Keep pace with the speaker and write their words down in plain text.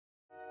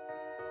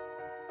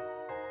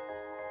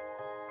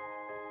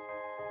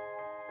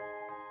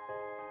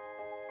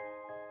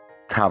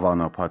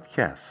توانا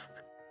پادکست،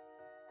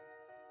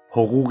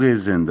 حقوق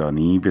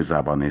زندانی به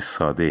زبان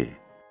ساده،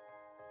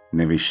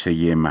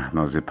 نوشته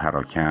مهناز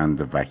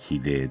پراکند،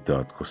 وکیل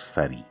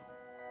دادگستری.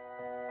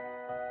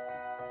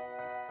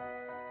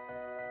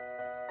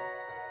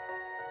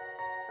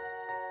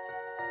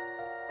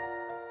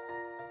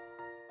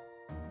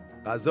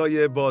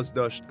 غذای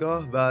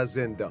بازداشتگاه و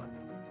زندان.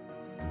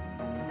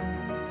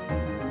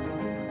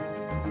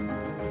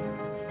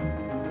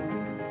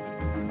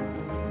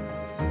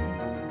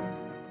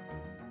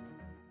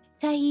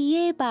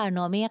 تهیه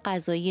برنامه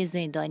غذایی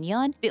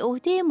زندانیان به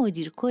عهده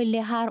مدیرکل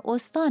هر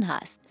استان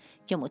هست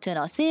که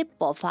متناسب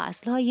با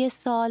فصلهای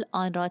سال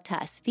آن را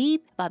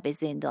تصویب و به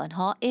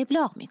زندانها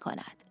ابلاغ می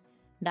کند.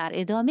 در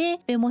ادامه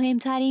به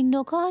مهمترین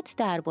نکات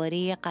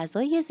درباره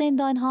غذای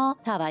زندانها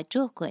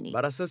توجه کنید.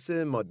 بر اساس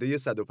ماده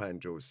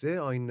 153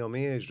 آئین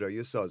نامه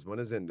اجرایی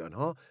سازمان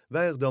زندانها و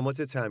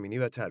اقدامات تأمینی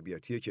و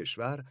تربیتی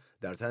کشور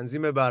در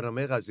تنظیم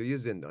برنامه غذایی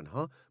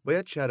زندانها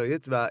باید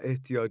شرایط و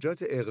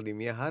احتیاجات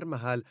اقلیمی هر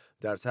محل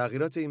در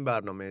تغییرات این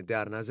برنامه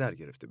در نظر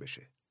گرفته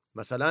بشه.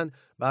 مثلا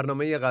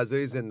برنامه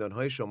غذای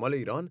زندانهای شمال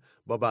ایران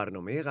با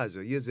برنامه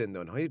غذایی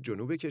زندانهای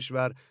جنوب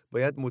کشور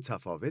باید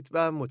متفاوت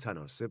و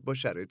متناسب با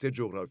شرایط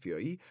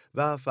جغرافیایی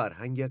و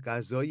فرهنگ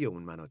غذایی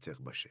اون مناطق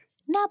باشه.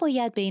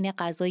 نباید بین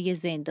غذای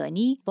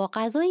زندانی با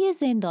غذای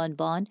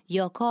زندانبان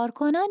یا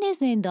کارکنان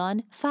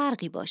زندان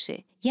فرقی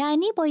باشه.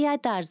 یعنی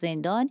باید در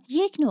زندان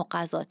یک نوع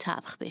غذا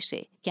طبخ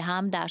بشه که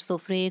هم در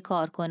سفره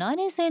کارکنان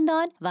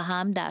زندان و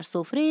هم در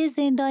سفره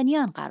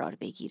زندانیان قرار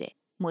بگیره.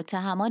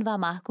 متهمان و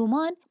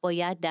محکومان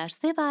باید در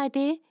 3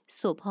 وعده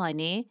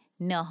صبحانه،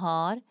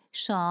 نهار،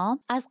 شام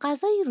از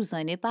غذای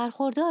روزانه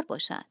برخوردار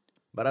باشند.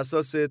 بر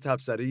اساس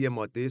تبصره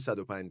ماده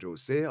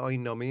 153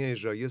 آئین نامه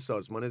اجرایی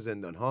سازمان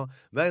زندانها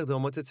و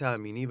اقدامات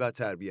تأمینی و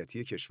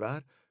تربیتی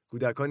کشور،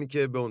 کودکانی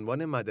که به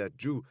عنوان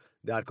مددجو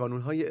در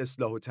کانونهای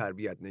اصلاح و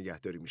تربیت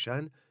نگهداری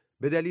میشن،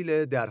 به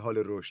دلیل در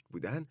حال رشد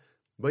بودن،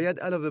 باید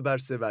علاوه بر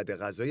 3 وعده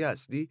غذای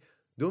اصلی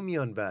 2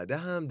 میان وعده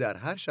هم در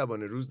هر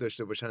شبانه روز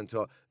داشته باشند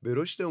تا به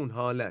رشد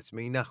اونها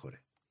لطمه‌ای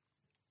نخوره.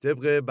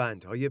 طبق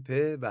بندهای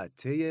پ و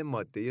ت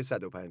ماده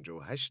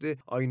 158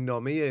 آئین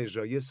نامه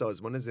اجرایی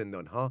سازمان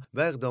زندانها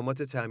و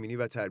اقدامات تأمینی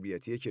و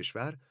تربیتی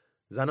کشور،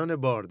 زنان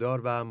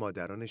باردار و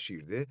مادران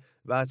شیرده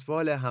و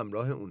اطفال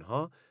همراه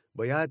اونها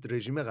باید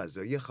رژیم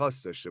غذایی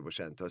خاص داشته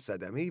باشند تا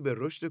صدمه‌ای به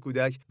رشد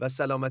کودک و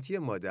سلامتی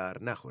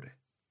مادر نخوره.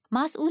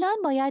 مسئولان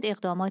باید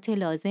اقدامات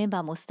لازم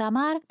و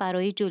مستمر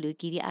برای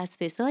جلوگیری از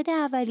فساد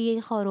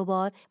اولیه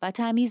خاروبار و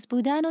تمیز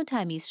بودن و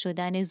تمیز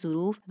شدن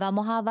ظروف و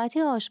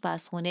محوطه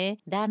آشپزخانه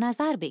در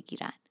نظر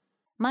بگیرند.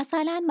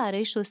 مثلا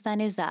برای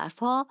شستن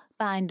ظرف‌ها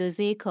به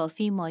اندازه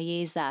کافی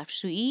مایع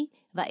ظرفشویی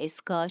و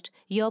اسکاچ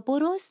یا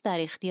برس در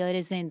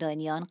اختیار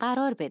زندانیان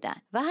قرار بدن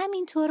و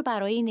همینطور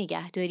برای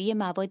نگهداری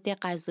مواد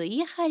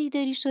غذایی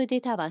خریداری شده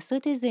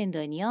توسط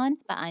زندانیان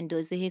به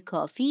اندازه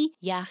کافی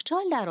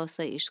یخچال در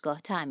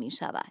آسایشگاه تأمین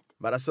شود.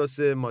 بر اساس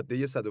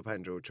ماده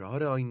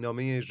 154 آئین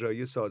نامه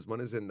اجرایی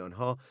سازمان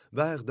زندانها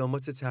و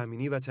اقدامات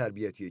تأمینی و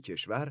تربیتی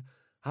کشور،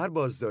 هر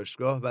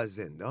بازداشتگاه و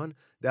زندان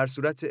در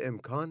صورت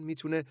امکان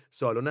میتونه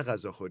سالن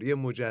غذاخوری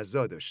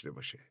مجزا داشته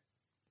باشه.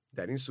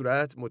 در این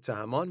صورت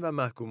متهمان و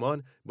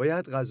محکومان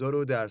باید غذا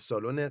رو در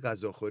سالن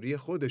غذاخوری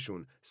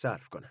خودشون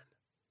صرف کنن.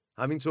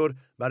 همینطور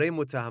برای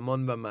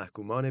متهمان و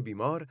محکومان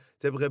بیمار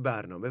طبق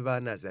برنامه و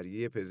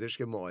نظریه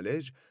پزشک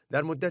معالج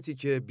در مدتی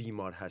که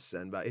بیمار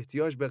هستن و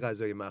احتیاج به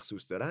غذای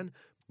مخصوص دارن،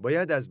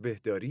 باید از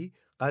بهداری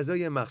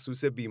غذای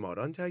مخصوص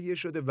بیماران تهیه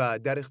شده و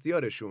در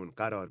اختیارشون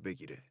قرار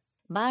بگیره.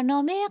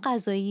 برنامه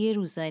غذایی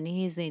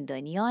روزانه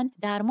زندانیان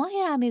در ماه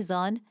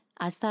رمضان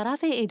از طرف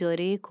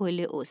اداره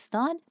کل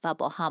استان و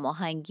با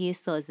هماهنگی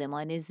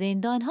سازمان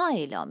زندانها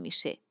اعلام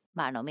میشه.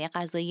 برنامه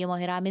غذایی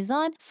ماه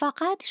رمضان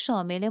فقط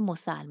شامل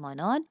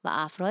مسلمانان و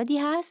افرادی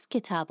هست که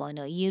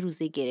توانایی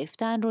روزه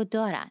گرفتن رو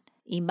دارن.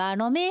 این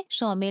برنامه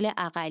شامل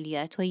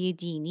اقلیت‌های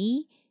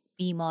دینی،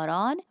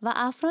 بیماران و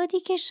افرادی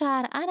که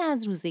شرعاً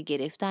از روزه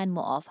گرفتن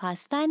معاف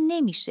هستن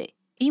نمیشه.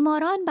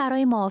 بیماران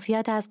برای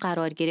معافیت از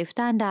قرار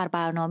گرفتن در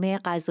برنامه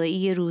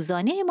غذایی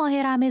روزانه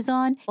ماه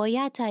رمضان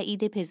باید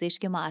تایید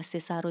پزشک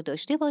مؤسسه رو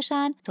داشته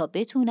باشند تا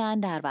بتونن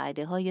در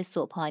وعده‌های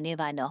صبحانه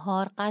و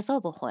نهار غذا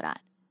بخورن.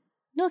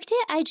 نکته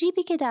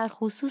عجیبی که در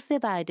خصوص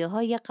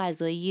وعده‌های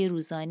غذایی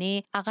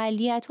روزانه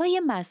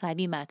اقلیت‌های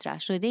مذهبی مطرح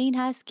شده این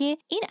هست که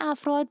این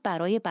افراد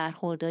برای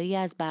برخورداری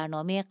از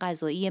برنامه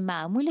غذایی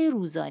معمول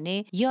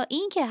روزانه یا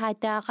اینکه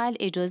حداقل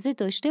اجازه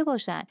داشته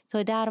باشند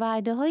تا در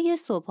وعده‌های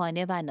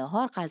صبحانه و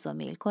نهار غذا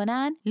میل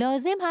کنند،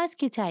 لازم هست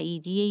که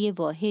تاییدیه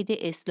واحد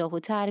اصلاح و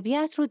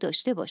تربیت رو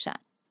داشته باشند.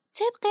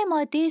 طبق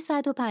ماده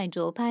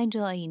 155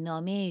 آئین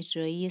نامه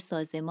اجرایی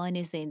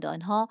سازمان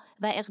زندانها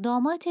و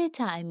اقدامات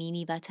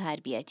تأمینی و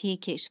تربیتی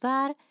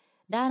کشور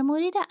در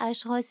مورد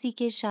اشخاصی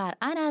که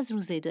شرعاً از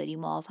روزه‌داری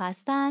معاف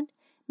هستند،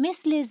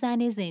 مثل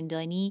زن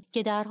زندانی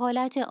که در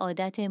حالت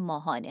عادت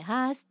ماهانه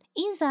هست،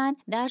 این زن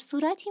در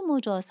صورتی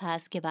مجاز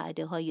هست که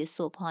وعده‌های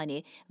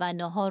صبحانه و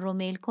نهار رو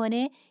مل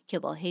کنه که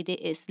با عهد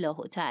اصلاح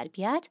و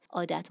تربیت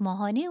عادت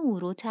ماهانه او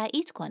رو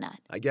تایید کنند.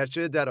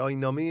 اگرچه در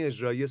آئین‌نامه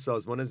اجرایی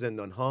سازمان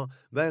زندانها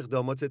و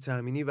اقدامات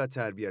تأمینی و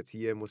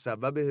تربیتی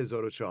مصوب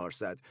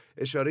 1400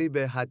 اشاره‌ای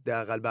به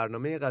حداقل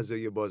برنامه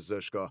غذایی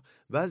بازداشتگاه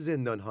و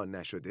زندانها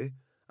نشده،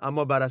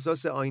 اما بر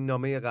اساس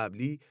آئین‌نامه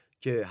قبلی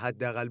که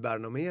حداقل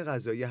برنامه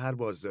غذایی هر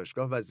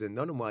بازداشتگاه و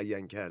زندان رو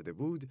معین کرده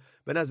بود،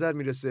 به نظر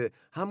میرسه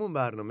همون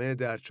برنامه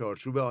در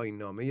چارچوب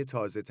آئین‌نامه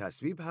تازه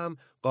تصویب هم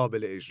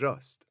قابل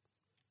اجراست.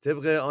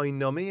 طبق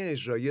آئین‌نامه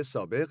اجرایی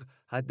سابق،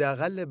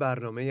 حداقل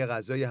برنامه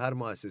غذای هر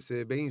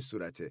مؤسسه به این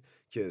صورته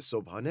که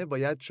صبحانه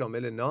باید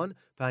شامل نان،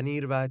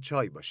 پنیر و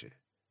چای باشه.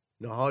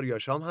 نهار یا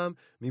شام هم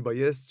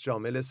میبایست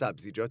شامل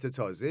سبزیجات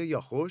تازه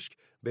یا خشک،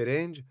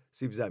 برنج،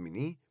 سیب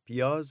زمینی،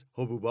 پیاز،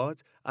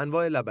 حبوبات،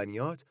 انواع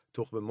لبنیات،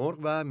 تخم مرغ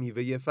و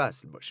میوه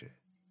فصل باشه.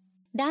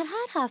 در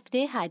هر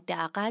هفته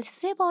حداقل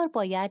 3 بار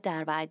باید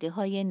در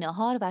وعده‌های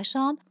نهار و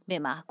شام به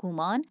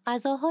محکومان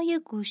غذاهای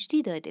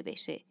گوشتی داده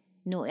بشه.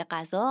 نوع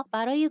غذا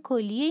برای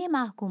کلیه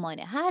محکومان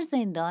هر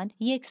زندان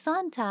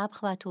یکسان طبخ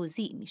و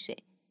توزیع میشه.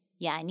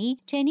 یعنی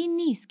چنین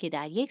نیست که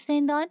در یک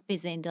زندان به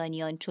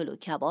زندانیان چلو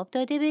کباب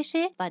داده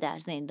بشه و در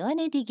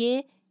زندان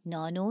دیگه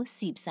نان و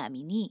سیب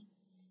زمینی.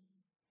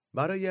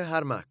 برای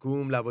هر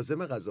محکوم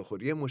لوازم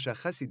غذاخوری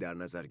مشخصی در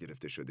نظر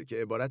گرفته شده که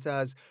عبارت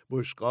از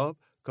بشقاب،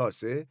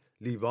 کاسه،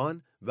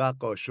 لیوان و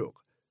قاشق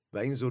و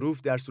این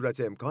ظروف در صورت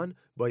امکان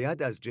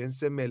باید از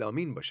جنس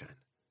ملامین باشن.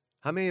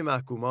 همه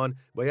محکومان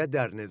باید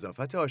در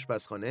نظافت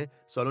آشپزخانه،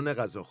 سالن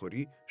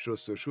غذاخوری،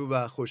 شستشو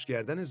و خشک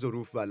کردن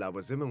ظروف و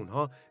لوازم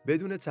اونها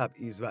بدون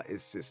تبعیض و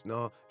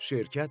استثناء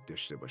شرکت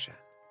داشته باشند.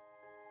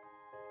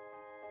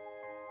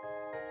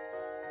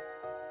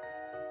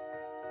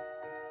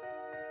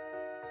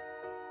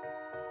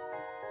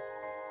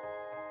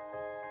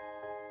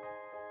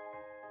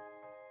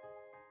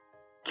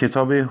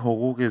 کتاب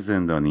حقوق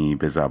زندانی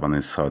به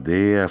زبان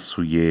ساده از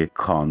سوی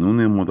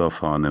کانون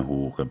مدافعان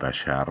حقوق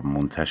بشر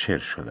منتشر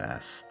شده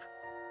است.